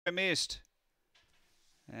Missed.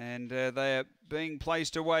 And they are being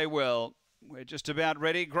placed away well. We're just about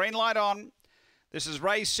ready. Green light on. This is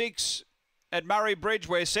race 6 at Murray-Bridge.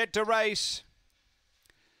 We're set to race.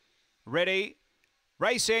 Ready.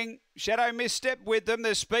 Racing. Shadow Misstep with them.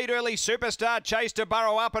 The Speed Early Superstar Chase to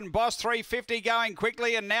burrow up, and Boss 350 going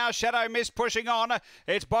quickly, and now Shadow Mist pushing on.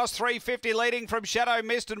 It's Boss 350 leading from Shadow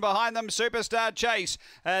Mist, and behind them Superstar Chase.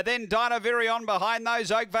 Then Dynavirion behind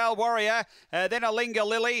those, Oakvale Warrior. Then Alinga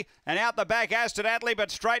Lily, and out the back Aston Atley, but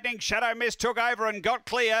straightening. Shadow Mist took over and got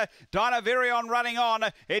clear. Dynavirion running on.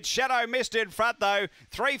 It's Shadow Mist in front though.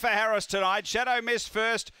 3 for Harris tonight. Shadow Mist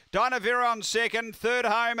first. Dynavirion second. Third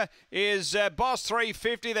home is Boss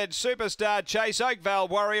 350. Then Superstar Chase, Oakvale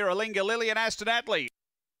Warrior, Alinga Lily and Aston Atley.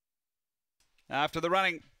 After the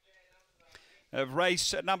running of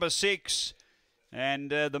race number 6,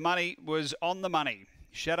 and the money was on the money.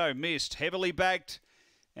 Shadow Mist, heavily backed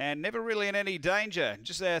and never really in any danger.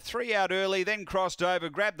 Just 3 out early, then crossed over,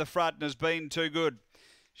 grabbed the front and has been too good.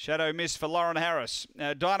 Shadow Mist for Lauren Harris.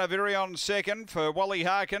 Dynavirion second for Wally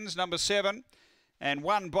Harkins, number 7. And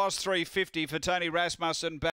 1 Boss 350 for Tony Rasmussen.